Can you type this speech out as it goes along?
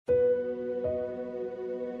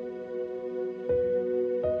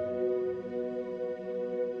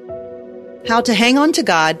How to Hang On to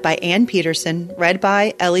God by Ann Peterson, read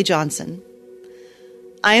by Ellie Johnson.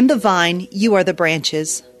 I am the vine, you are the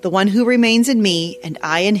branches. The one who remains in me, and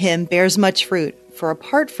I in him, bears much fruit. For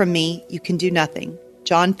apart from me, you can do nothing.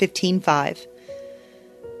 John 15:5.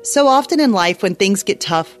 So often in life, when things get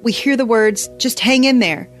tough, we hear the words, just hang in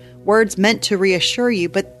there. Words meant to reassure you,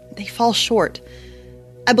 but they fall short.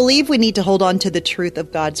 I believe we need to hold on to the truth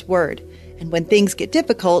of God's word. And when things get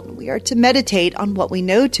difficult, we are to meditate on what we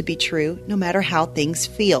know to be true, no matter how things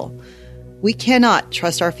feel. We cannot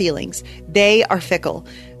trust our feelings. They are fickle.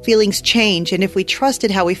 Feelings change, and if we trusted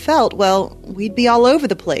how we felt, well, we'd be all over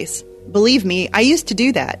the place. Believe me, I used to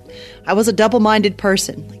do that. I was a double-minded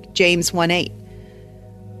person, like James 1:8.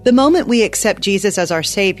 The moment we accept Jesus as our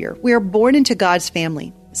Savior, we are born into God's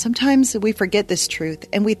family. Sometimes we forget this truth,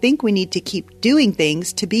 and we think we need to keep doing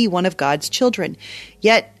things to be one of God's children.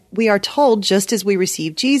 Yet, we are told, just as we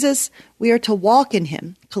receive Jesus, we are to walk in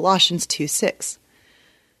him, Colossians 2:6.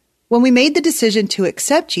 When we made the decision to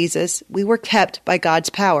accept Jesus, we were kept by God's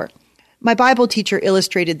power. My Bible teacher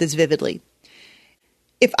illustrated this vividly.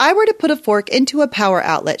 If I were to put a fork into a power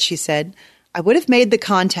outlet, she said, I would have made the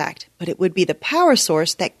contact, but it would be the power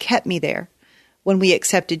source that kept me there. When we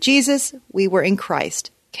accepted Jesus, we were in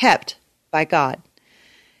Christ, kept by God.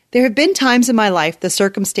 There have been times in my life the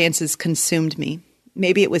circumstances consumed me.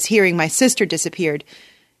 Maybe it was hearing my sister disappeared.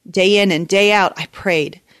 Day in and day out, I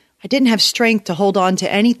prayed. I didn't have strength to hold on to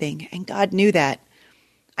anything, and God knew that.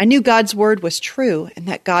 I knew God's word was true and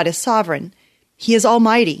that God is sovereign. He is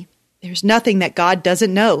almighty. There's nothing that God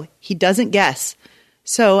doesn't know. He doesn't guess.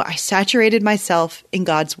 So I saturated myself in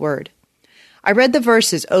God's word. I read the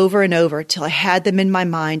verses over and over till I had them in my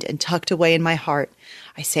mind and tucked away in my heart.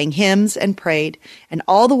 I sang hymns and prayed, and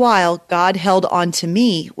all the while God held on to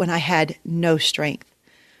me when I had no strength.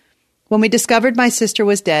 When we discovered my sister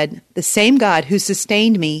was dead, the same God who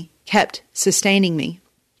sustained me kept sustaining me.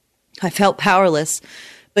 I felt powerless,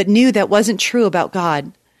 but knew that wasn't true about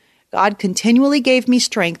God. God continually gave me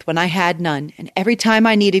strength when I had none, and every time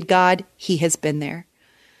I needed God, he has been there.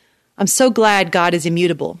 I'm so glad God is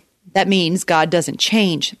immutable. That means God doesn't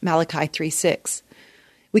change, Malachi 3:6.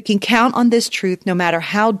 We can count on this truth no matter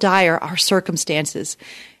how dire our circumstances.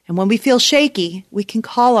 And when we feel shaky, we can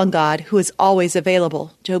call on God who is always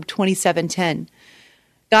available, Job 27:10.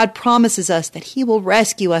 God promises us that he will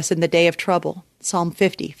rescue us in the day of trouble, Psalm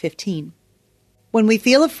 50:15. When we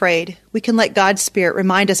feel afraid, we can let God's Spirit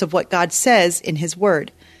remind us of what God says in his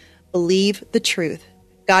word. Believe the truth.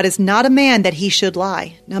 God is not a man that he should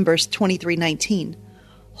lie, Numbers 23:19.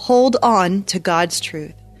 Hold on to God's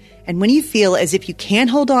truth. And when you feel as if you can't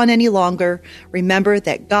hold on any longer, remember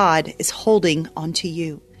that God is holding on to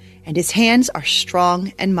you, and his hands are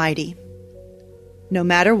strong and mighty. No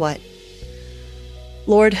matter what.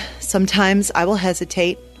 Lord, sometimes I will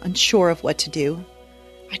hesitate, unsure of what to do.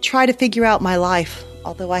 I try to figure out my life,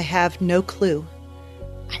 although I have no clue.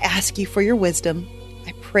 I ask you for your wisdom.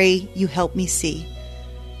 I pray you help me see.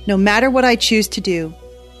 No matter what I choose to do,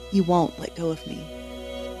 you won't let go of me.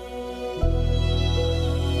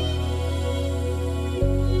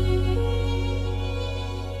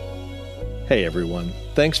 Hey everyone,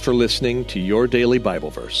 thanks for listening to Your Daily Bible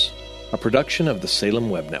Verse, a production of the Salem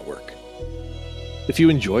Web Network. If you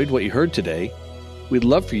enjoyed what you heard today, we'd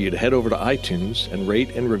love for you to head over to iTunes and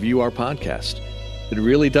rate and review our podcast. It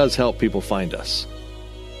really does help people find us.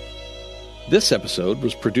 This episode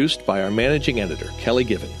was produced by our managing editor, Kelly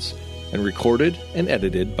Givens, and recorded and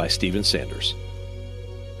edited by Stephen Sanders.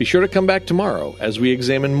 Be sure to come back tomorrow as we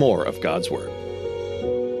examine more of God's Word.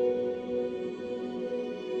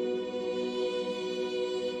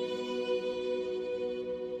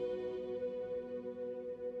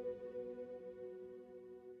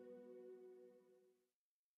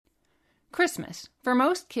 Christmas. For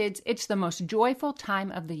most kids, it's the most joyful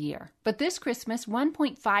time of the year. But this Christmas,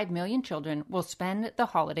 1.5 million children will spend the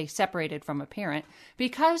holiday separated from a parent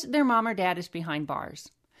because their mom or dad is behind bars.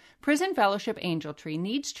 Prison Fellowship Angel Tree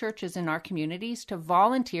needs churches in our communities to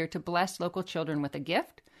volunteer to bless local children with a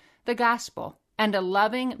gift, the gospel, and a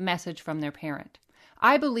loving message from their parent.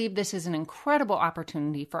 I believe this is an incredible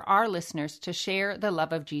opportunity for our listeners to share the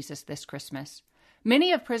love of Jesus this Christmas.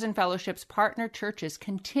 Many of Prison Fellowship's partner churches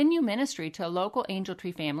continue ministry to local Angel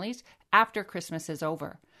Tree families after Christmas is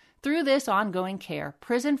over. Through this ongoing care,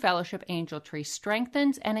 Prison Fellowship Angel Tree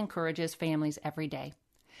strengthens and encourages families every day.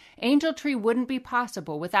 Angel Tree wouldn't be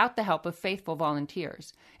possible without the help of faithful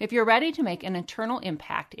volunteers. If you're ready to make an eternal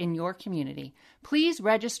impact in your community, please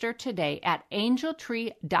register today at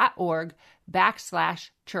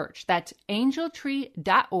angeltree.org/church. That's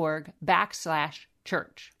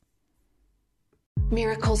angeltree.org/church.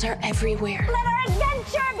 Miracles are everywhere. Let our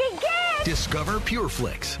adventure begin! Discover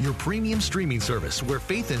PureFlix, your premium streaming service where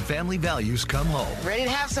faith and family values come home. Ready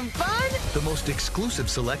to have some fun? The most exclusive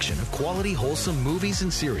selection of quality, wholesome movies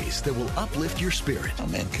and series that will uplift your spirit. A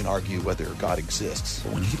man can argue whether God exists,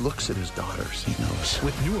 but when he looks at his daughters, he knows.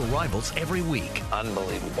 With new arrivals every week.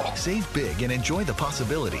 Unbelievable. Save big and enjoy the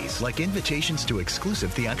possibilities, like invitations to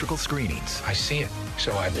exclusive theatrical screenings. I see it,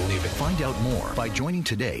 so I believe it. Find out more by joining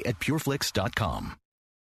today at pureflix.com.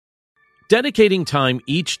 Dedicating time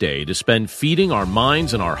each day to spend feeding our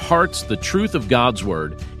minds and our hearts the truth of God's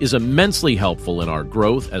Word is immensely helpful in our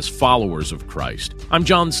growth as followers of Christ. I'm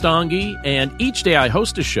John Stange, and each day I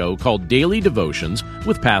host a show called Daily Devotions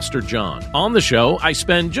with Pastor John. On the show, I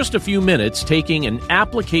spend just a few minutes taking an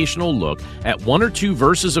applicational look at one or two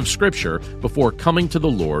verses of Scripture before coming to the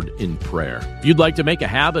Lord in prayer. If you'd like to make a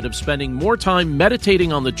habit of spending more time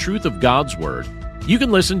meditating on the truth of God's Word, you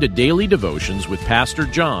can listen to Daily Devotions with Pastor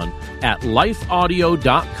John at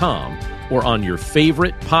lifeaudio.com or on your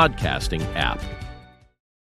favorite podcasting app.